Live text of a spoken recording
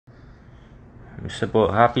Gusto po,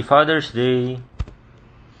 Happy Father's Day.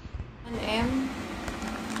 M.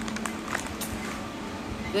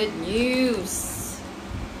 Good news.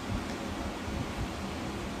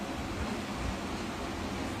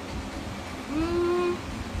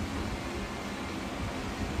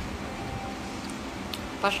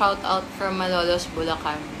 Pa-shout out from Malolos,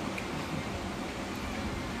 Bulacan.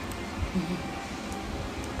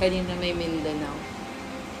 Kanina may Mindanao.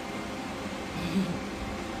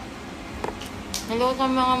 Hello sa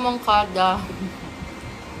mga mongkada.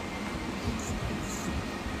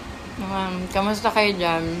 Kamusta kayo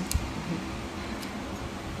dyan?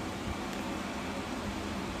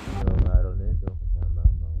 Ngayong araw na ito, kasama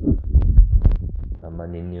ang mga tama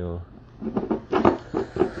ninyo.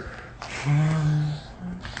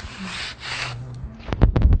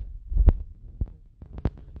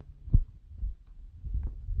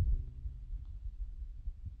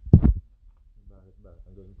 Bakit ba?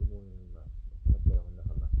 Hanggang ko muna yung mask. Nagpay ako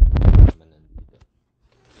nakamask. Naman nandito.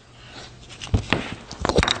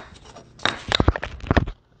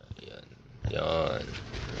 Ayan. Yan.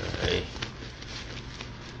 Okay.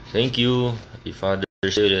 Thank you. Happy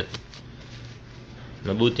Father's Day ulit.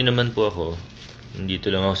 Mabuti naman po ako.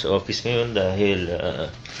 Nandito lang ako sa office ngayon dahil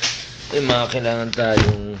may mga kailangan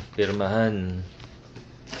tayong pirmahan.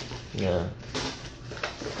 Nga.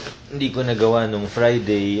 Hindi ko nagawa nung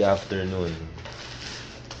Friday afternoon.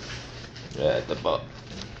 Ito po.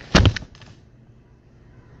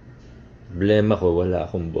 Problema ko, wala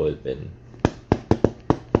akong ballpen.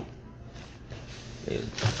 Ayun.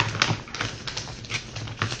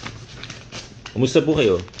 Kumusta po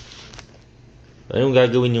kayo? Anong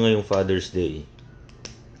gagawin nyo ngayong Father's Day?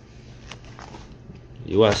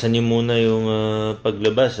 Iwasan nyo muna yung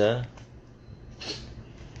paglabas, ha?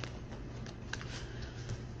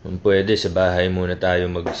 Kung pwede, sa bahay muna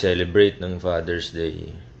tayo mag-celebrate ng Father's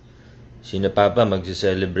Day. Sina Papa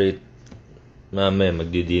mag-celebrate mamaya,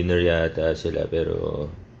 magdi-dinner yata sila,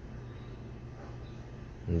 pero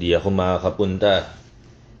hindi ako makakapunta.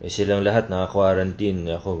 Eh silang lahat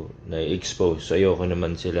naka-quarantine, ako na-expose. So ayoko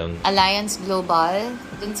naman silang... Alliance Global,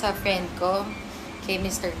 dun sa friend ko, kay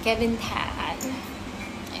Mr. Kevin Tan.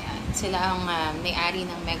 Ayan, sila ang may-ari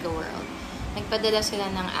ng Mega World. Nagpadala sila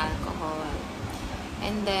ng alcohol.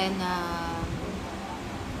 And then,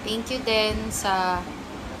 thank you din sa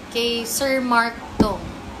kay Sir Mark Tong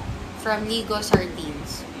from Ligo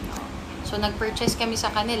Sardines. So, nag-purchase kami sa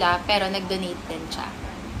kanila, pero nag-donate din siya.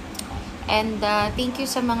 And thank you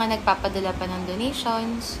sa mga nagpapadala pa ng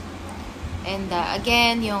donations. And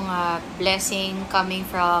again, yung blessing coming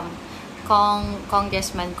from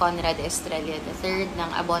Congressman Conrad Estrella III ng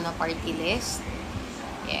Abono Party List.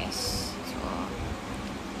 Yes. So,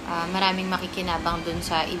 maraming makikinabang dun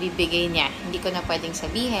sa ibibigay niya. Hindi ko na pwedeng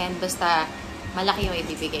sabihin, basta malaki yung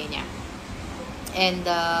ibibigay niya. And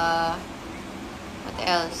what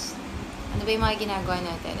else? Ano ba yung mga ginagawa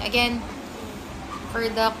natin? Again, for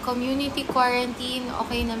the community quarantine,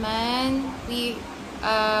 okay naman. We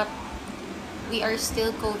are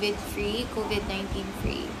still COVID-free, COVID-19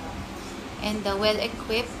 free. And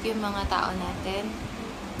well-equipped yung mga tao natin.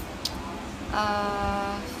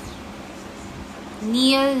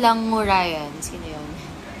 Neil Langmurayan, sino yun?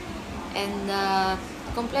 And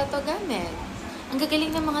kompleto gamit. Ang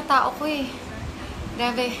gagaling ng mga tao ko eh.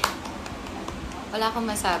 Grabe. Wala akong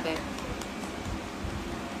masabi.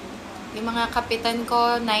 Yung mga kapitan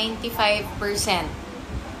ko, 95%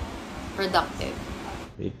 productive.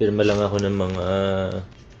 Ipirma lang ako ng mga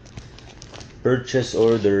purchase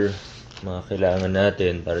order, mga kailangan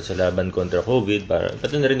natin para sa laban kontra COVID,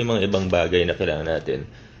 pati na rin yung mga ibang bagay na kailangan natin.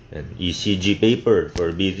 And ECG paper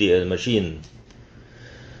for BTL machine,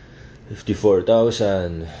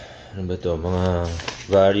 54,000. Ano ba to? Mga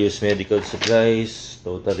various medical supplies,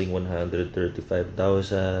 totaling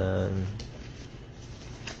 135,000.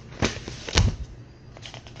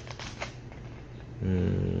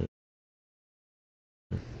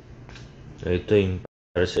 Ito yung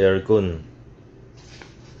para sa aircon.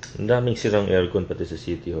 Ang daming sirang aircon pati sa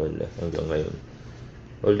City Hall hanggang ngayon.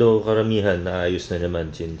 Although karamihan naayos na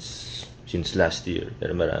naman since last year,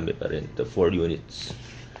 pero marami pa rin. Ito 4 units.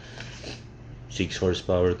 6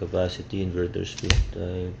 horsepower capacity, inverter speed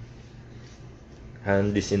type.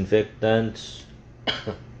 Hand disinfectants.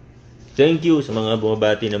 Thank you sa mga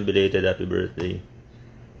bumabati ng belated happy birthday.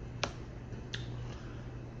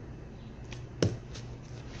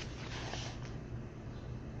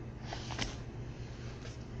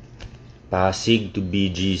 Pasig to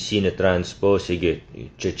BGC na transpo. Sige,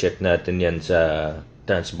 i-check natin yan sa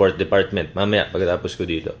Transport Department. Mamaya, pagkatapos ko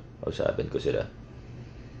dito, kausapin ko sila.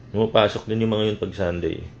 Pumapasok din yung mga yun pag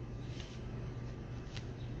Sunday.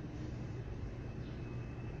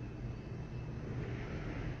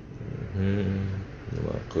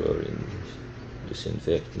 chlorine,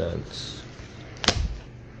 disinfectants.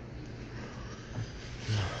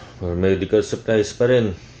 For medical supplies pa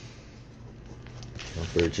rin.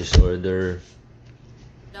 Purchase order.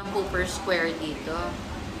 Lang po per square dito.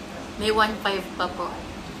 May 1.5 pa po.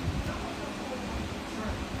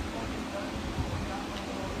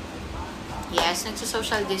 Yes,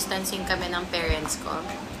 nagsa-social distancing kami ng parents ko.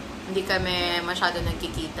 Hindi kami masyado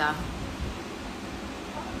nagkikita.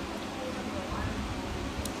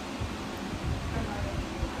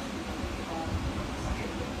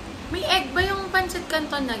 May egg ba yung pancit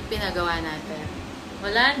canton na pinagawa natin?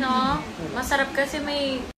 Wala, no? Masarap kasi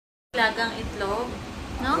may lagang itlog.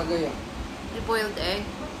 No? May boiled egg.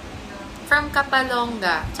 From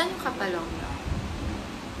Kapalonga. Saan yung Kapalonga?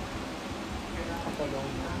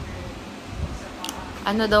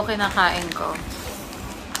 Ano daw kinakain ko?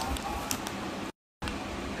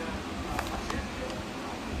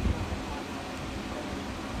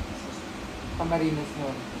 Pamarinos mo.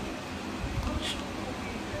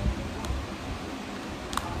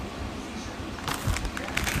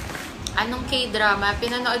 Anong K-drama?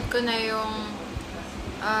 Pinanood ko na yung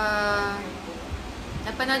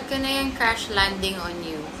napanood ko na yung Crash Landing on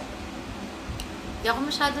You. Hindi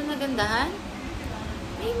ako masyadong nagandahan.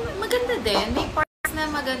 May maganda din. May parts na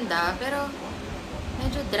maganda, pero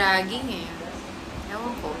medyo dragging eh.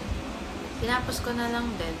 Ewan ko. Tinapos ko na lang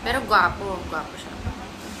din. Pero gwapo. Gwapo siya.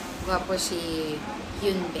 Gwapo si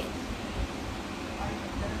Hyunbin.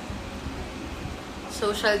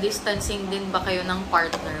 Social distancing din ba kayo ng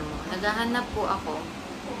partner mo? Naghahanap po ako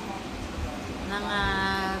ng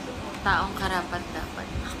taong karapat dapat.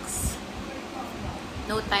 Max.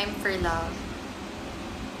 No time for love.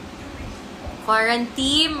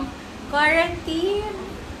 Quarantine! Quarantine!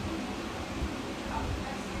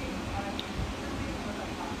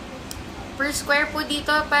 Per square po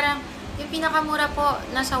dito, parang yung pinakamura po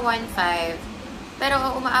nasa 1.5.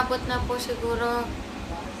 Pero umaabot na po siguro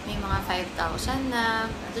may mga 5,000 na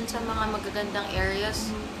dun sa mga magagandang areas.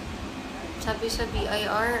 Sabi sa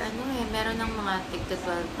BIR, meron ng mga tigda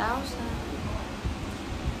 12,000.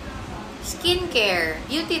 Skincare,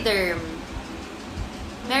 beauty derm.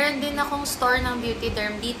 Meron din akong store ng beauty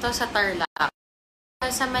derm dito sa Tarlac.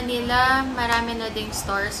 Sa Manila, marami na ding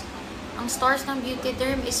stores. Ang stores ng beauty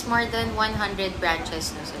derm is more than 100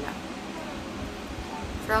 branches na sila.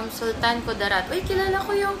 From Sultan Kudarat. Uy, kilala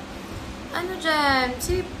ko yung dyan,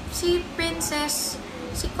 si Princess,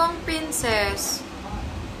 si Kong Princess.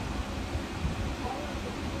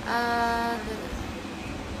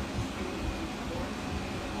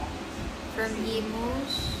 From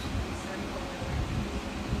Yimus.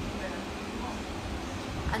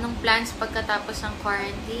 Anong plans pagkatapos ng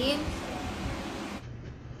quarantine?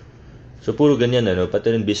 So, puro ganyan,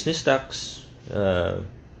 pati rin business tax.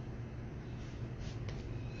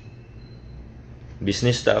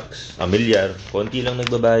 Business tax, milyar. Konti lang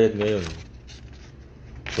nagbabayad ngayon.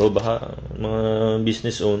 So, baka mga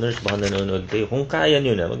business owners, baka nanonood kayo. Kung kaya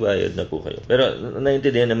nyo na, magbayad na po kayo. Pero,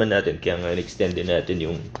 naiintindihan naman natin, kaya nga in-extend din natin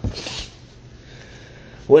yung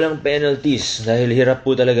walang penalties dahil hirap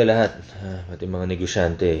po talaga lahat. Pati mga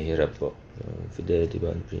negosyante, hirap po. Fidelity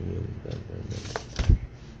bond premium.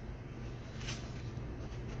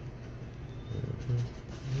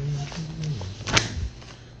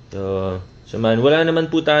 So man, wala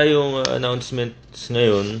naman po tayong announcements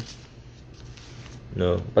ngayon.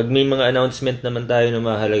 No, pag may mga announcement naman tayo na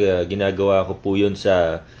mahalaga, ginagawa ko po 'yun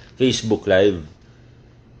sa Facebook Live.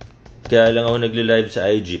 Kaya lang ako nagle-live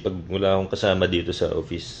sa IG pag wala akong kasama dito sa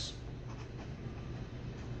office.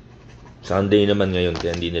 Sunday naman ngayon,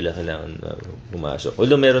 kaya hindi nila kailangan pumasok.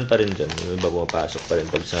 Although meron pa rin dyan, may iba pumapasok pa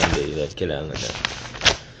rin pag Sunday, like kailangan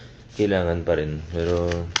pa rin.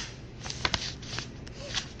 Pero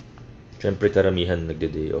syempre karamihan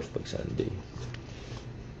nagde-day off pag Sunday.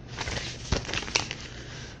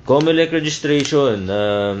 COMELEC registration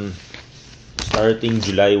starting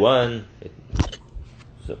July 1.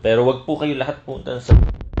 So, pero wag po kayo lahat punta sa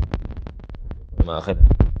mga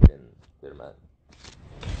pirmahan.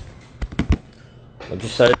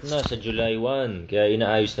 Mag-start na sa July 1. Kaya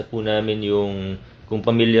inaayos na po namin yung, kung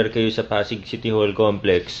familiar kayo sa Pasig City Hall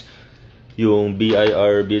Complex, yung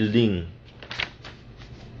BIR building.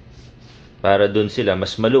 Para dun sila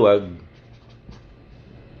mas maluwag.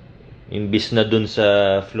 Imbis na dun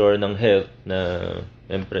sa floor ng health na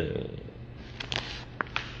siyempre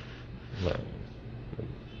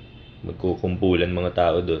magkukumpulan mga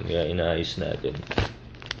tao doon, kaya inaayos natin.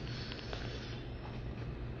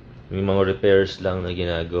 May mga repairs lang na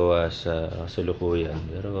ginagawa sa kasalukuyan,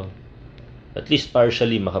 pero at least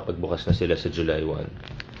partially makapagbukas na sila sa July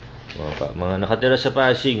 1. Mga nakatira sa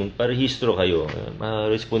Pasig, parehistro kayo.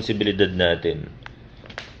 Mga responsibilidad natin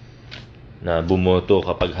na bumoto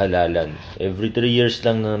kapag halalan. Every 3 years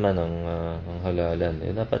lang naman ang halalan.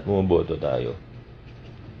 Dapat bumoto tayo.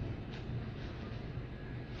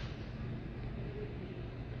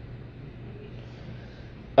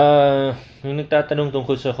 Yung nagtatanong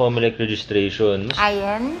tungkol sa COMELEC registration.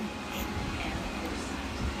 Ayan.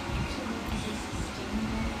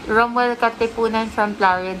 Romuald Katipunan from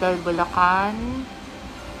Plaridel, Bulacan.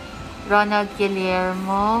 Ronald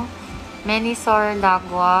Guillermo. Menisor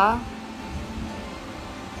Lagua.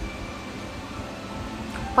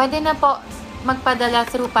 Pwede na po magpadala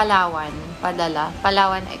through Palawan.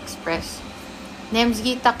 Palawan Express.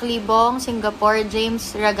 Nemsgi Taklibong, Singapore.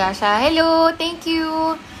 James Ragasha. Hello! Thank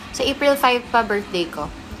you! Sa April 5 pa birthday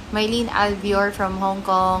ko. Mylene Albior from Hong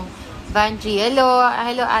Kong. Vanji. Hello!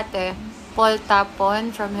 Hello ate. Paul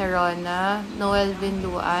Tapon from Herona. Noel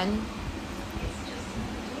Vinluan.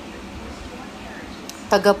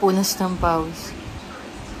 Tagapunas ng Paus.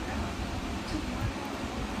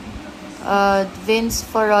 Vince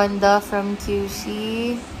Foronda from QC.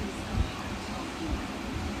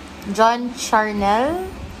 John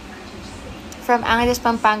Charnel from Angeles,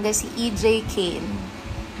 Pampanga. Si EJ Kane.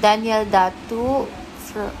 Daniel Datu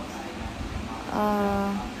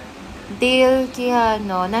Dale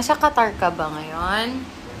Quijano. Nasa Qatar ka ba ngayon?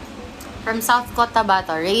 From South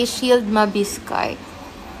Cotabato. Ray Shield Mabiskay.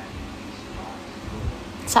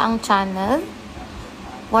 Saang channel?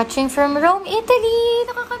 Watching from Rome, Italy.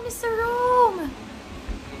 Nakakamiss sa Rome.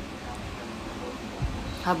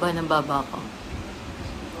 Haba ng baba ko.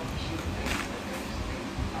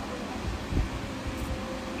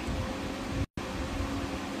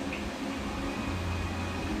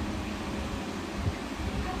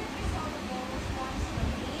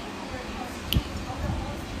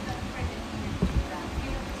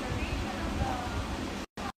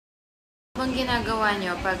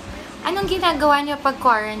 Anong ginagawa nyo pag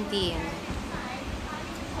quarantine?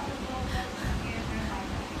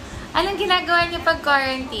 Anong ginagawa nyo pag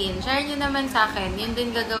quarantine? Share nyo naman sa akin. Yun din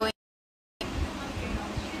gagawin.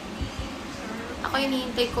 Ako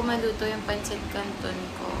hinihintay ko maluto yung pancit canton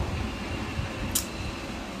ko.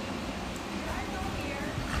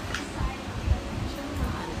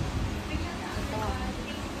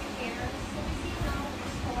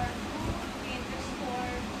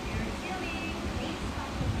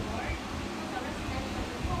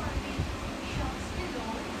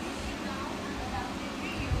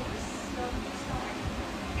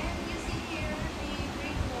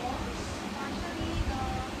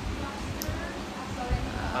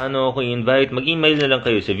 Kung invite, mag-email na lang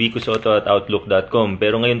kayo sa vicosotto@outlook.com.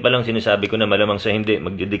 Pero ngayon pa lang sinasabi ko na malamang sa hindi,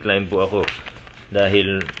 mag-decline po ako.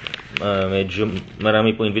 Dahil medyo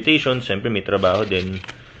marami po invitations, siyempre may trabaho din.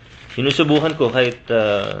 Sinusubukan ko kahit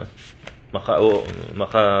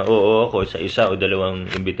maka-oo ako sa isa o dalawang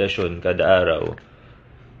imbitasyon kada araw.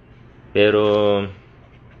 Pero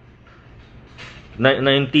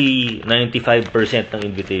 95% ng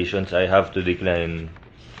invitations I have to decline.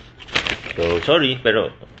 So, sorry, pero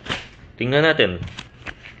tingnan natin.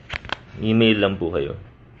 Email lang po kayo.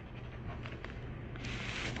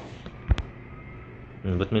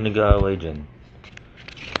 Ba't may nag-aaway dyan?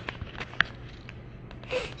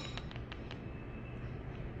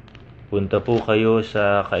 Punta po kayo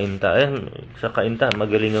sa Kainta. Sa Kainta,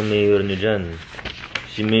 magaling ang mayor niyo dyan.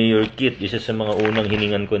 Si Mayor Kit, isa sa mga unang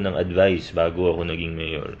hiningan ko ng advice bago ako naging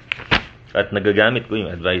mayor. At nagagamit ko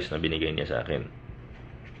yung advice na binigay niya sa akin.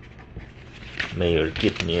 Mayor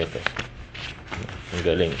Kit Nieto. Ang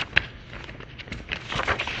galing.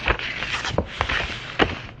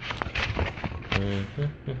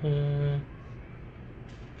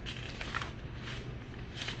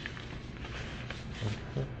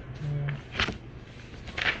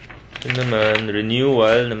 Ito naman,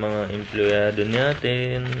 renewal ng mga empleyado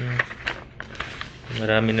natin.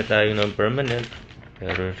 Marami na tayo ng permanent.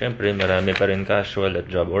 Pero syempre, marami pa rin casual at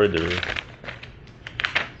job order.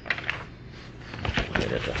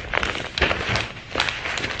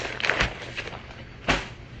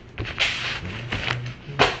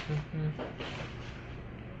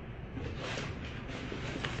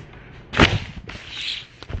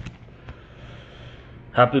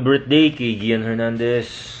 Happy birthday kay Gian Hernandez.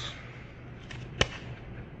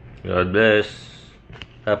 God bless.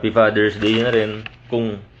 Happy Father's Day na rin.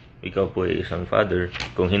 Kung ikaw po ay isang father.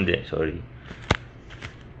 Kung hindi, sorry.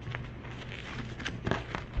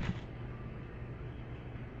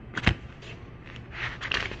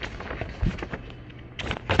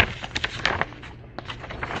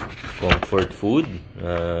 Comfort food?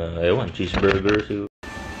 Ewan, cheeseburger siguro.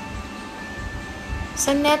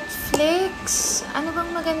 Sa Netflix, ano bang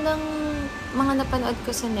magandang mga napanood ko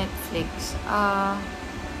sa Netflix?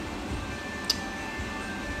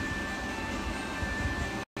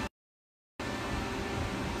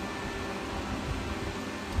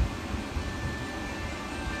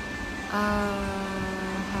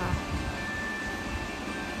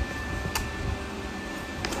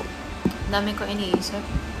 Dami ko iniisip.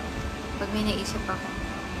 Pag may naisip ako.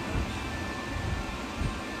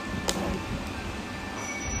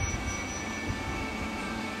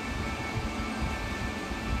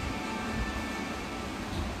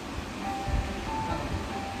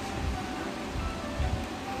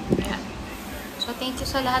 Ayan. So, thank you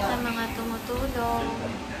sa lahat ng mga tumutulong.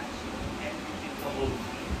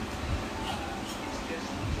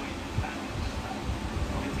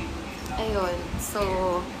 Ayun. So,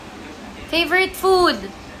 favorite food?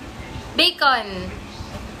 Bacon.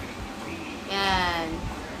 Yan.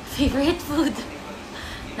 Favorite food?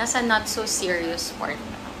 Nasa not so serious part.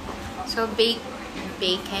 So,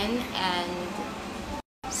 bacon and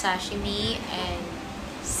sashimi and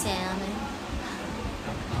salmon.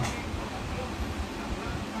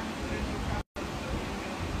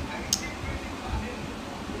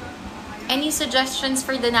 Any suggestions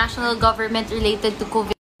for the national government related to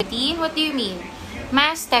COVID-19? What do you mean?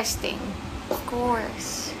 Mass testing. Of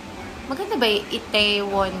course. Maganda ba yung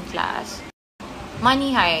Itaewon class?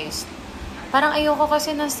 Money heist. Parang ayoko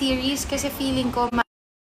kasi ng series kasi feeling ko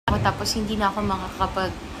ako tapos hindi na ako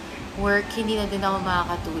makakapag-work, hindi na din ako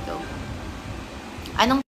makakatulog.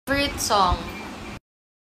 Anong favorite song?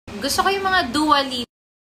 Gusto ko yung mga Dua Lipa.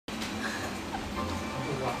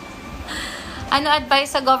 Ano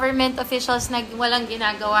advice sa government officials na walang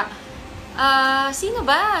ginagawa? Sino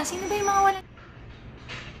ba? Sino ba yung mga walang...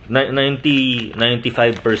 95%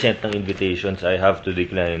 ng invitations I have to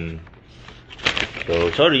decline.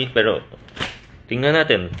 So, sorry, pero tingnan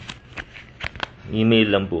natin.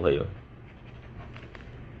 Email lang po kayo.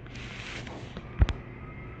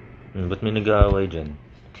 Ba't may nag-aaway dyan?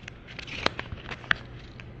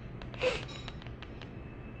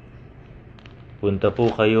 Punta po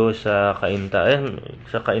kayo sa Kainta.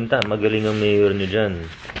 Sa Kainta, magaling ang mayor niyo dyan.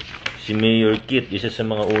 Si Mayor Kit, isa sa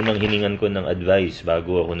mga unang hiningan ko ng advice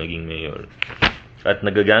bago ako naging mayor. At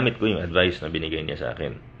nagagamit ko yung advice na binigay niya sa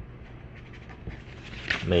akin.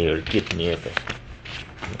 Mayor Kit Nieto.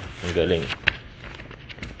 Ang galing.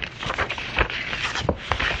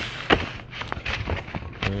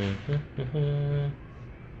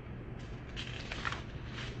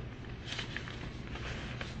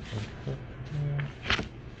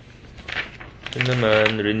 Ito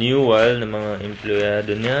naman, renewal ng mga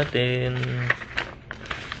empleyado natin.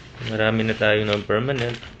 Marami na tayo ng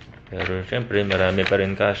permanent. Pero syempre, marami pa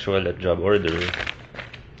rin casual at job order.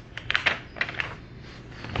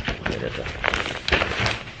 Ganito.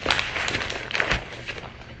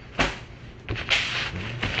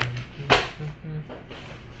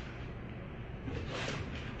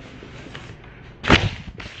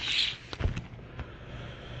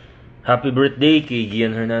 Happy birthday kay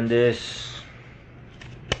Gian Hernandez.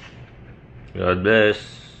 God bless.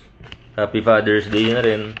 Happy Father's Day na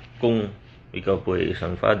rin. Kung ikaw po ay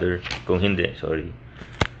isang father. Kung hindi, sorry.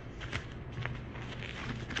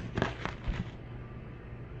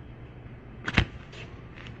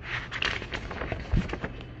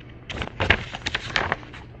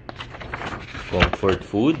 Comfort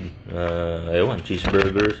food? Ewan,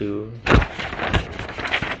 cheeseburger siguro.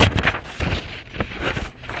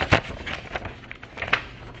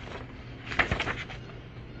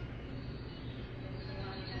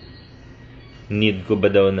 Need ko ba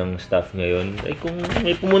daw ng staff ngayon? Ay, kung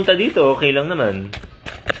may pumunta dito, okay lang naman.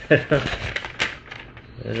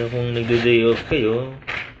 Pero kung nagdo-day off kayo,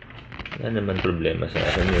 wala naman problema sa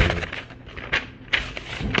akin yun.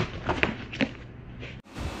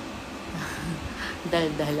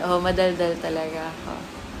 Daldal. Oh, madaldal talaga ako.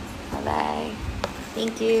 Bye-bye.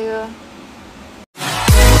 Thank you.